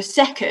day, we were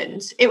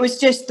second. It was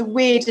just the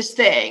weirdest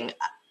thing.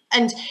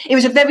 And it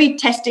was a very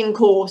testing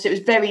course. It was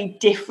very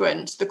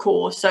different, the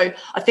course. So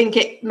I think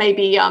it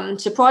maybe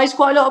surprised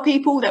quite a lot of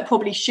people that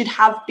probably should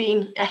have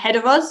been ahead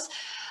of us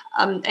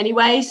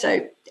anyway.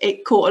 So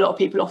it caught a lot of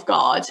people off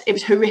guard. It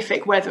was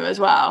horrific weather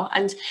as well.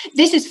 And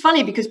this is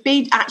funny because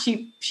B,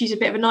 actually, she's a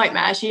bit of a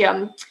nightmare. She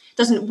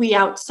doesn't wee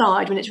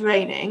outside when it's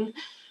raining.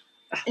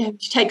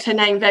 She takes her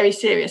name very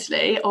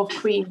seriously, of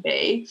Queen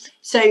Bee.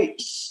 So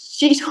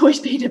she's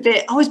always been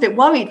I was a bit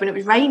worried when it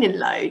was raining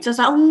loads. I was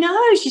like, oh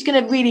no, she's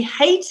going to really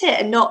hate it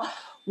and not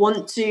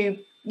want to,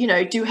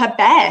 do her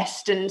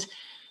best. And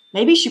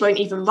maybe she won't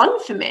even run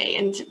for me.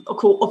 And of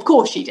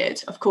course she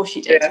did. Of course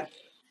she did. Yeah.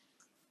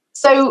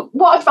 So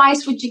what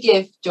advice would you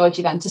give,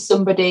 Georgie, then, to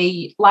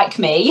somebody like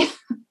me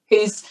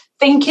who's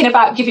thinking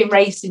about giving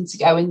racing to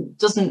go and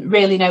doesn't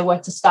really know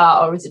where to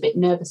start or is a bit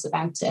nervous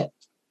about it?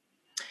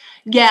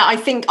 Yeah, I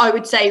think I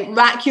would say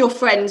rack your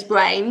friends'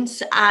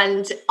 brains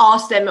and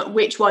ask them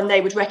which one they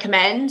would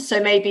recommend.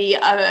 So maybe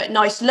a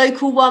nice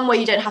local one where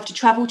you don't have to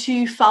travel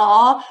too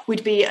far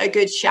would be a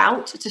good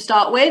shout to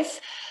start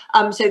with.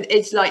 So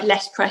it's like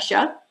less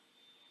pressure.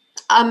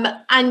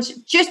 And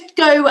just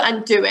go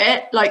and do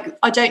it. Like,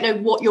 I don't know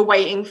what you're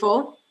waiting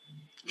for.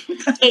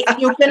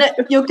 You're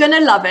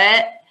gonna love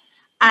it,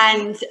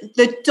 and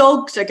the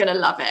dogs are gonna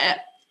love it.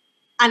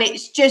 And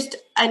it's just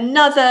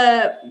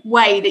another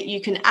way that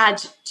you can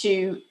add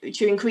to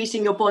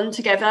increasing your bond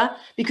together,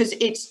 because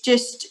it's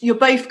just, you're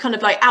both kind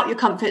of like out your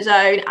comfort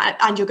zone,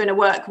 and you're going to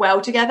work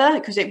well together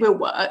because it will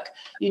work.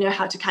 You know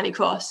how to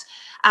canicross.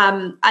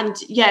 And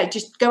yeah,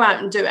 just go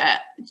out and do it.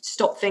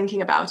 Stop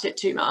thinking about it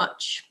too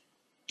much.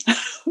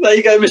 There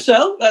you go,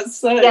 Michelle.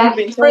 That's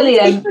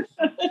brilliant.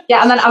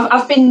 Yeah, and then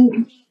I've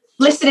been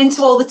listening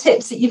to all the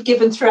tips that you've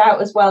given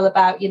throughout as well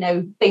about, you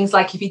know, things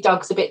like if your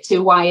dog's a bit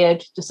too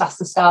wired, just ask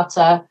the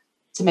starter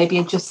to maybe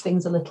adjust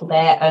things a little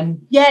bit.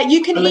 And yeah,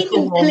 you can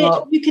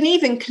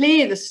even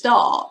clear the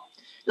start.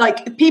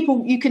 Like,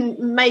 people, you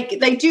can make,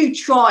 they do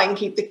try and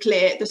keep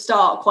the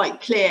start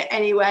quite clear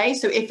anyway.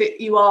 So if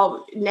you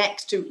are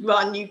next to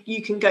run,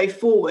 you can go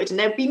forward and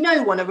there'll be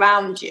no one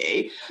around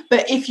you.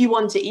 But if you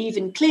want it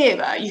even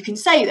clearer, you can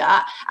say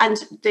that, and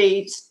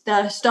the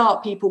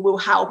start people will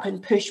help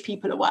and push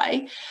people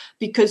away.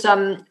 Because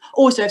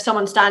also, if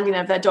someone's standing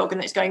there with their dog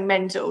and it's going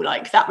mental,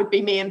 like that would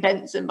be me and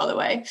Benson, by the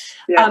way.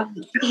 Yeah.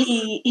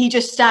 He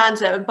just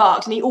stands there and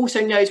barks, and he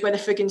also knows where the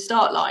frigging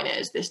start line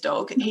is, this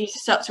dog.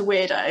 He's such a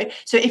weirdo.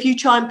 So if you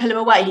try and pull him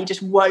away, he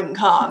just won't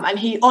come, and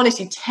he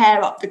honestly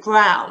tear up the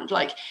ground.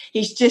 Like,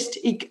 he's just,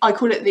 I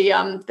call it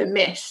the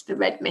mist, the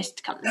red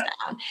mist comes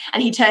down,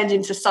 and he turns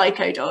into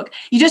Psycho Dog.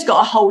 You just got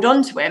to hold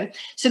on to him.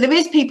 So there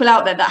is people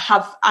out there that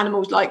have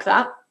animals like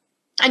that,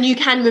 and you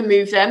can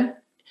remove them.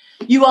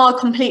 You are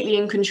completely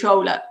in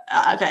control at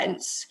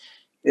events.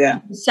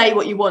 Yeah. Say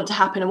what you want to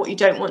happen and what you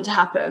don't want to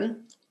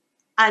happen,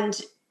 and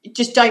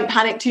just don't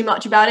panic too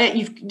much about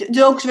it.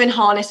 Dogs are in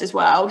harness as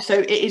well, so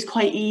it is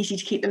quite easy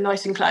to keep them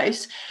nice and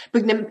close.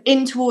 Bring them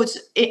in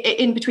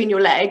between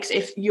your legs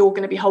if you're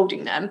going to be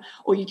holding them,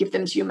 or you give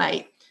them to your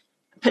mate.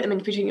 Put them in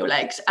between your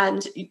legs,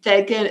 and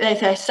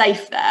they're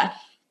safe there.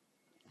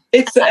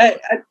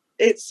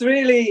 It's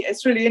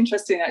really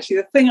interesting, actually.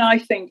 The thing I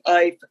think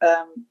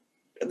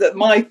that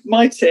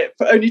my tip,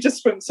 only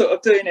just from sort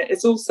of doing it,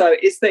 is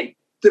that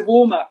the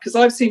warm up, because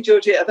I've seen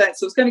Georgie at events.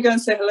 So I was going to go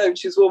and say hello, and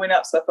she was warming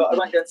up, so I thought I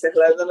won't go and say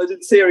hello, and then I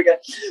didn't see her again,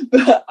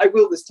 but I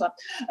will this time.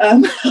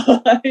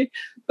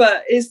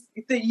 But is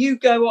that you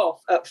go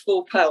off at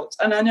full pelt,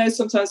 and I know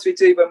sometimes we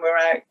do when we're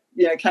out,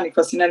 you know,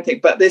 canicrossing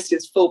anything, but this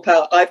is full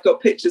pelt. I've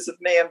got pictures of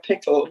me and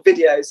Pickle,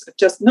 videos,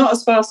 just not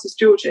as fast as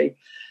Georgie.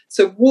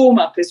 So warm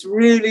up is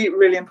really,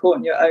 really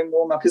important. Your own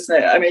warm up, isn't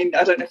it? I mean,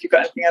 I don't know if you've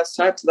got anything else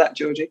to add to that,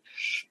 Georgie.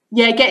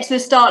 Yeah, get to the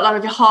start line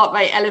with your heart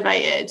rate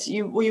elevated.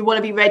 You want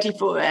to be ready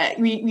for it.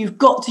 You've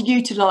got to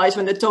utilise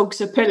when the dogs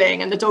are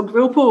pulling, and the dog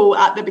will pull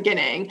at the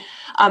beginning.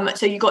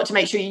 So you've got to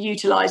make sure you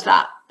utilise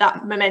that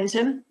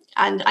momentum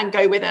and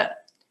go with it.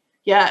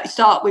 Yeah,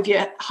 start with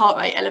your heart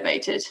rate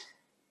elevated.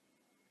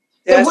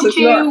 Yeah, so would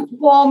you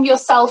warm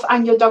yourself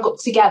and your dog up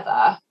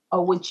together,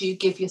 or would you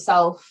give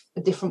yourself a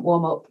different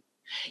warm up?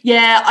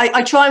 Yeah,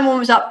 I try and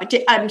warm us up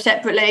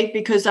separately,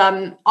 because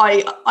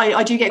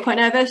I do get quite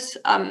nervous.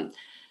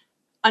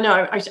 I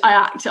know I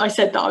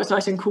said that I was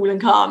nice and cool and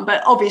calm,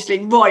 but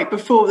obviously right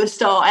before the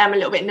start I am a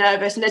little bit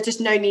nervous, and there's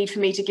just no need for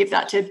me to give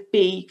that to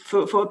B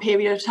for a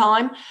period of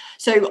time.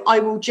 So I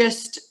will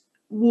just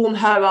warm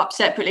her up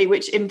separately,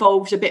 which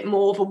involves a bit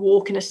more of a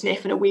walk and a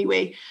sniff and a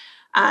wee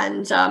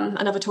and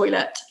another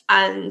toilet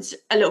and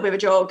a little bit of a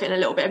jog and a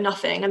little bit of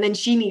nothing. And then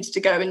she needs to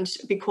go and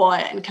be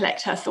quiet and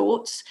collect her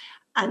thoughts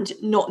and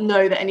not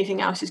know that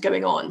anything else is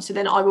going on. So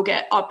then I'll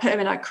put her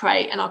in a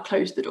crate and I'll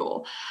close the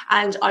door,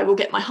 and I will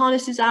get my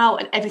harnesses out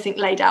and everything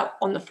laid out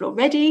on the floor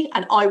ready,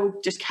 and I will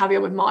just carry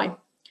on with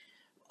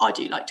I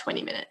do like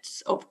 20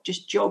 minutes of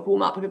just jog,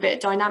 warm up with a bit of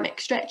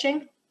dynamic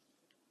stretching,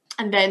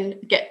 and then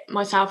get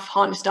myself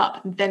harnessed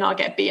up, and then I'll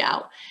get B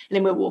out, and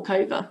then we'll walk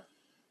over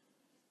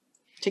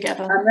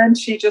together. And then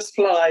she just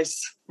flies.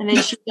 And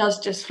then she does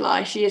just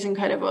fly. She is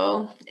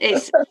incredible.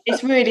 It's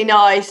really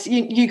nice.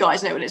 You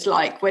guys know what it's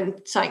like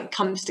when something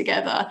comes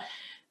together.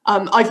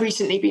 I've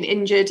recently been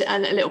injured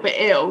and a little bit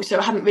ill, so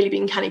I haven't really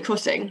been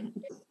canicrossing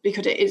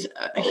because it is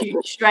a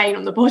huge strain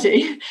on the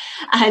body.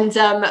 And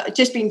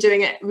just been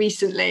doing it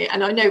recently.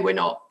 And I know we're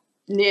not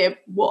near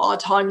what our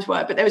times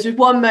were, but there was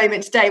one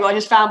moment today where I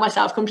just found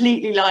myself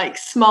completely like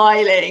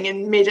smiling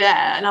in midair.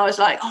 And I was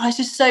like, oh, it's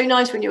just so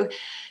nice when you're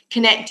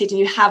connected and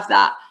you have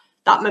that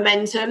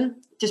momentum.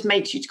 Just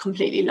makes you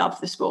completely love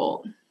the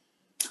sport.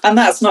 And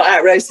that's not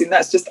out racing,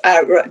 that's just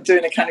out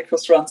doing a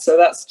canicross run. So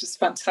that's just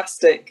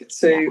fantastic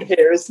to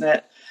hear, isn't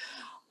it?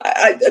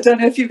 I don't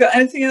know if you've got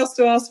anything else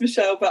to ask,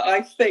 Michelle, but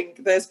I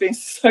think there's been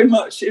so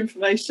much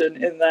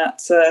information in that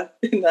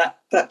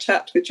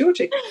chat with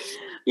Georgie.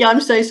 Yeah,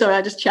 I'm so sorry.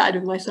 I just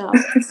chatted with myself.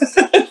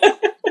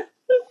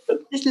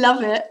 Just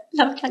love it.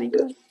 Love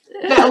Canicross.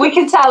 But we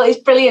can tell it's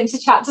brilliant to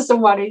chat to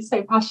someone who's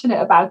so passionate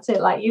about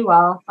it like you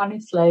are.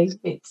 Honestly,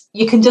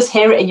 you can just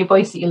hear it in your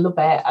voice that you love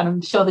it, and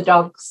I'm sure the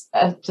dogs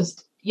are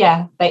just,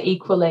 yeah, they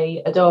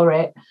equally adore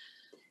it.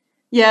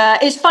 Yeah,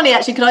 it's funny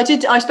actually,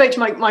 because I spoke to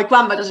my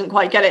grandma, doesn't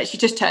quite get it. She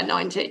just turned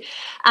 90.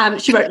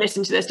 She won't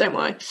listen to this, don't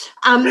worry.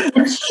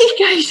 And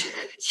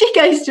she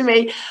goes to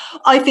me,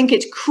 I think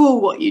it's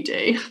cruel what you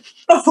do.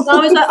 And I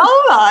was like,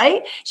 all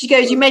right. She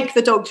goes, you make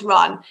the dogs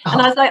run. And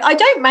I was like, I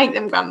don't make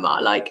them, Grandma.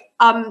 Like,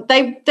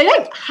 they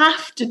don't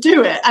have to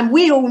do it. And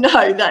we all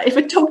know that if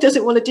a dog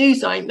doesn't want to do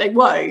something, they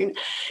won't.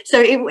 So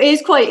it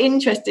is quite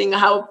interesting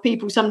how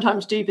people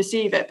sometimes do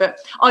perceive it. But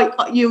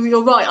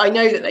you're right. I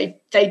know that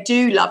they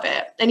do love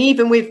it. And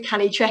even with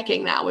Canny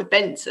Trekking now with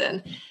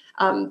Benson,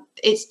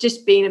 it's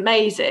just been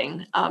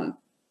amazing.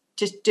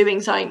 Just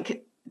doing something,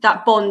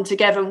 that bond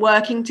together and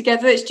working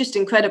together. It's just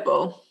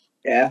incredible.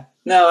 Yeah.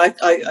 No, I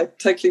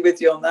totally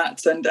with you on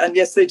that. And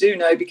yes, they do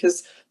know,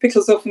 because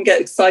Pickles often get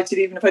excited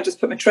even if I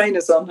just put my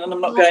trainers on and I'm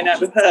not going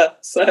out with her.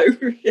 So,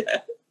 yeah.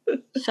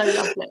 So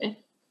lovely.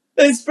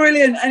 It's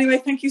brilliant. Anyway,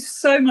 thank you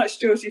so much,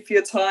 Georgie, for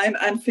your time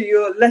and for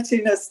your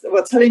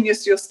telling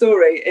us your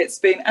story. It's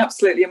been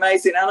absolutely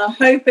amazing. And I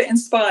hope it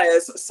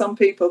inspires some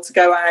people to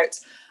go out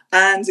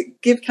and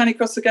give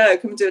Canicross a go.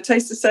 Come and do a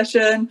taster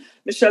session.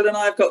 Michelle and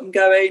I have got them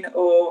going,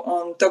 or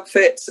on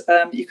DogFit.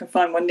 You can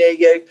find one near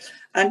you.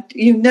 And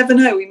you never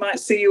know, we might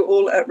see you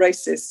all at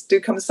races. Do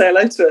come and say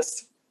hello to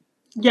us.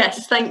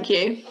 Yes, thank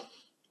you.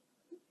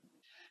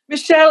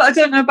 Michelle, I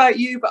don't know about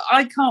you, but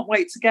I can't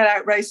wait to get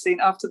out racing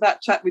after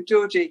that chat with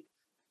Georgie.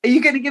 Are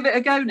you going to give it a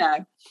go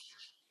now?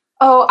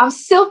 Oh, I'm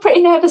still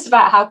pretty nervous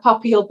about how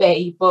poppy he'll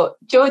be, but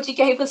Georgie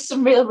gave us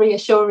some real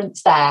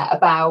reassurance there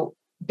about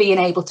being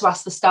able to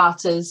ask the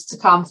starters to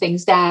calm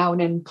things down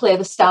and clear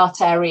the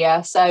start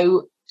area.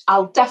 So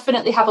I'll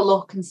definitely have a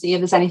look and see if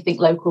there's anything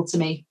local to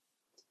me.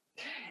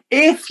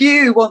 If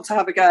you want to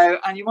have a go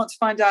and you want to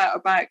find out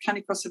about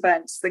Canicross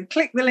events, then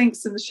click the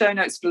links in the show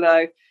notes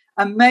below,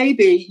 and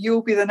maybe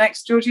you'll be the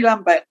next Georgie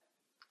Lambert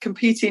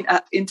competing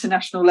at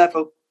international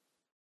level.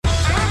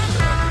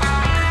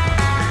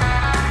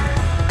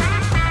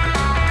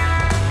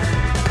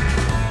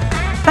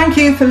 Thank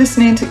you for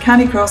listening to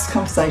Canicross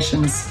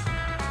Conversations.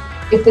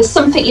 If there's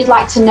something you'd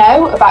like to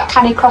know about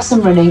Canicross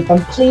and running,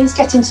 then please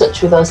get in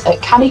touch with us at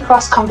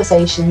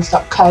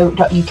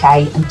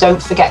canicrossconversations.co.uk, and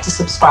don't forget to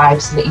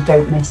subscribe so that you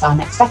don't miss our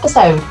next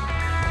episode.